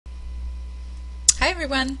Hi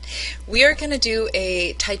everyone! We are going to do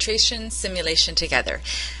a titration simulation together.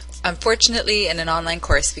 Unfortunately, in an online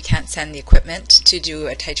course, we can't send the equipment to do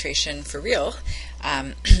a titration for real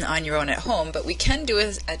on your own at home, but we can do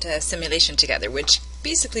a simulation together, which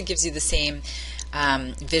basically gives you the same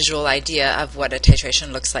visual idea of what a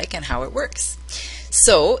titration looks like and how it works.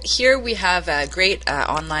 So here we have a great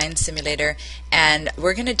online simulator, and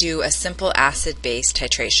we're going to do a simple acid-base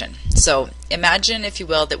titration. So imagine, if you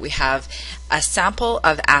will, that we have a sample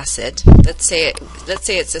of acid. Let's say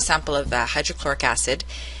it's a sample of hydrochloric acid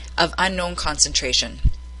of unknown concentration.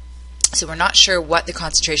 So we're not sure what the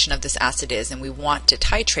concentration of this acid is, and we want to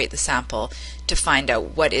titrate the sample to find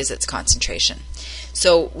out what is its concentration.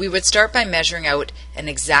 So we would start by measuring out an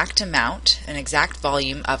exact amount, an exact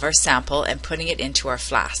volume of our sample and putting it into our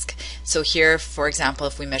flask. So here, for example,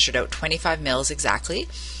 if we measured out 25 mils exactly,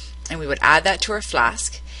 and we would add that to our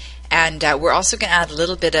flask, and we're also going to add a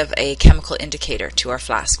little bit of a chemical indicator to our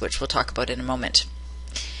flask, which we'll talk about in a moment.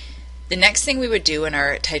 The next thing we would do in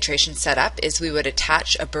our titration setup is we would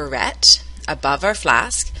attach a burette above our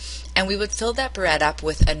flask, and we would fill that burette up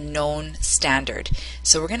with a known standard.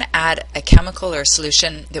 So we're going to add a chemical or a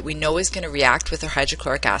solution that we know is going to react with our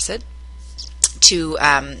hydrochloric acid to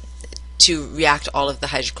react all of the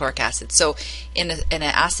hydrochloric acid. So in an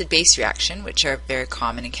acid-base reaction, which are very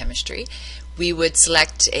common in chemistry, we would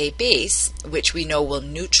select a base which we know will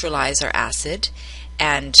neutralize our acid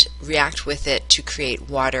and react with it to create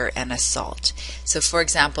water and a salt. So for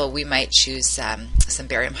example, we might choose some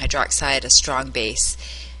barium hydroxide, a strong base,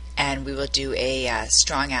 and we will do a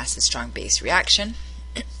strong acid, strong base reaction.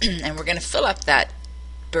 And we're going to fill up that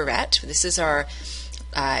burette. This is our,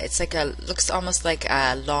 it's like looks almost like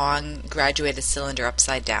a long graduated cylinder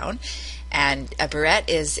upside down. And a burette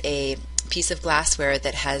is a piece of glassware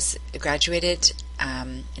that has graduated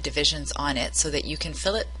divisions on it so that you can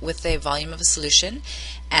fill it with a volume of a solution,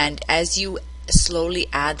 and as you slowly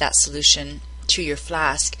add that solution to your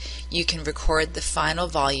flask, you can record the final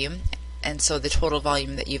volume, and so the total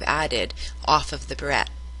volume that you've added off of the burette.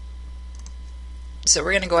 So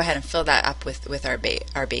we're going to go ahead and fill that up with our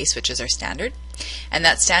base, which is our standard. And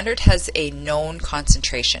that standard has a known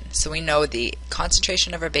concentration. So we know the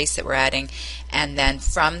concentration of our base that we're adding, and then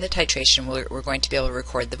from the titration we're going to be able to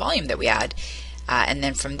record the volume that we add. And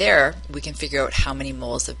then from there we can figure out how many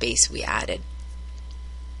moles of base we added.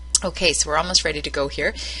 Okay, so we're almost ready to go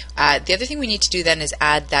here. The other thing we need to do then is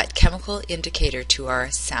add that chemical indicator to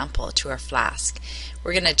our sample, to our flask.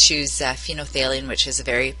 We're going to choose phenolphthalein, which is a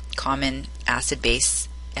very common acid-base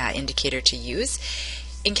indicator to use.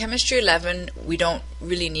 In Chemistry 11, we don't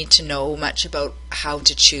really need to know much about how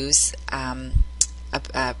to choose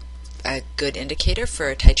a good indicator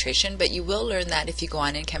for titration, but you will learn that if you go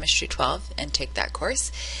on in Chemistry 12 and take that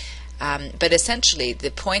course. But essentially, the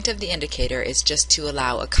point of the indicator is just to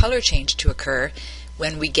allow a color change to occur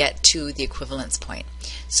when we get to the equivalence point.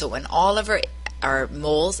 So when all of our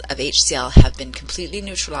moles of HCl have been completely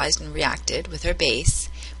neutralized and reacted with our base,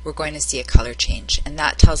 we're going to see a color change. And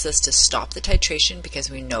that tells us to stop the titration because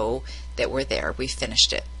we know that we're there, we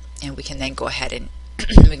finished it. And we can then go ahead and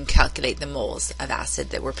we can calculate the moles of acid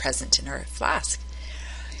that were present in our flask.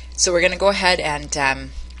 So we're going to go ahead and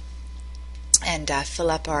fill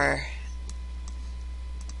up our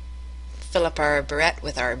burette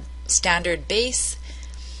with our standard base,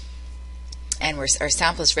 and our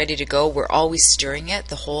sample is ready to go. We're always stirring it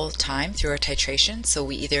the whole time through our titration. So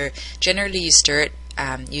we generally you stir it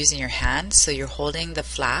using your hand, so you're holding the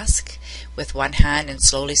flask with one hand and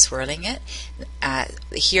slowly swirling it.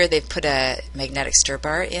 Here they've put a magnetic stir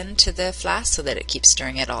bar into the flask so that it keeps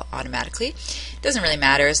stirring it automatically. It doesn't really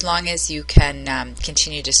matter as long as you can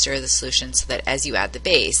continue to stir the solution so that as you add the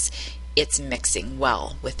base, it's mixing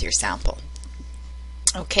well with your sample.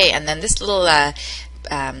 Okay, and then this little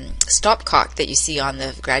stopcock that you see on the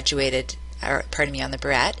on the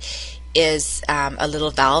burette is a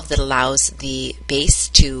little valve that allows the base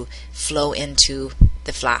to flow into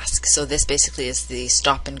the flask. So this basically is the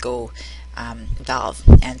stop and go valve,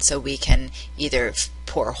 and so we can either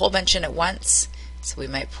pour a whole bunch in at once. So we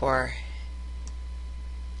might pour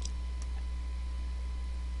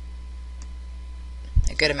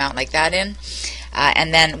a good amount like that in,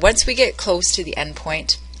 and then once we get close to the end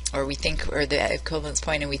point, or the equivalence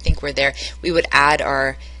point, and we think we're there, we would add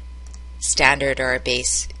our standard or our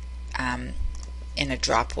base in a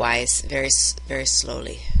drop-wise, very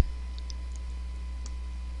slowly.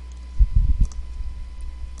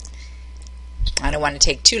 I don't want to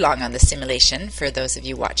take too long on the simulation for those of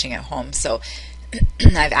you watching at home, so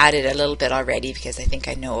I've added a little bit already because I think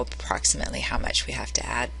I know approximately how much we have to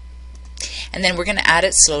add. And then we're going to add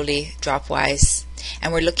it slowly, drop-wise,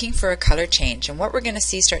 and we're looking for a color change. And what we're going to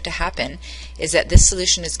see start to happen is that this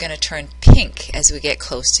solution is going to turn pink as we get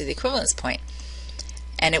close to the equivalence point.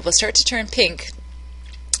 And it will start to turn pink,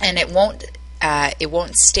 and it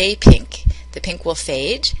won't stay pink. The pink will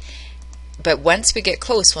fade, but once we get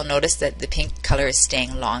close, we'll notice that the pink color is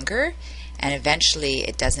staying longer, and eventually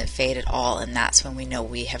it doesn't fade at all, and that's when we know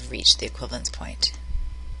we have reached the equivalence point.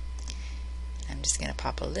 I'm just going to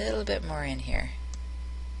pop a little bit more in here.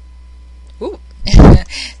 Ooh.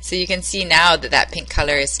 So you can see now that that pink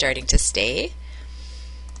color is starting to stay.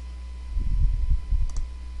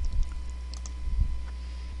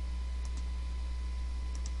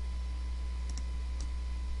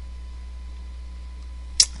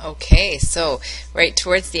 Okay, so right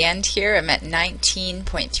towards the end here, I'm at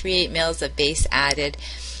 19.38 mils of base added,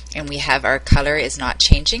 and we have our color is not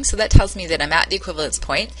changing, so that tells me that I'm at the equivalence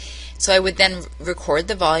point. So I would then record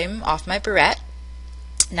the volume off my burette,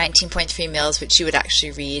 19.3 mils, which you would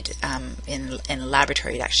actually read in a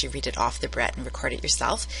laboratory. You'd actually read it off the burette and record it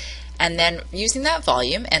yourself. And then using that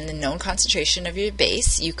volume and the known concentration of your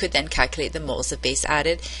base, you could then calculate the moles of base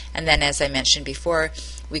added. And then, as I mentioned before,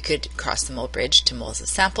 we could cross the mole bridge to moles of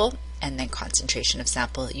sample and then concentration of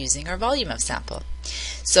sample using our volume of sample.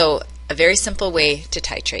 So a very simple way to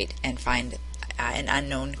titrate and find an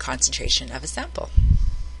unknown concentration of a sample.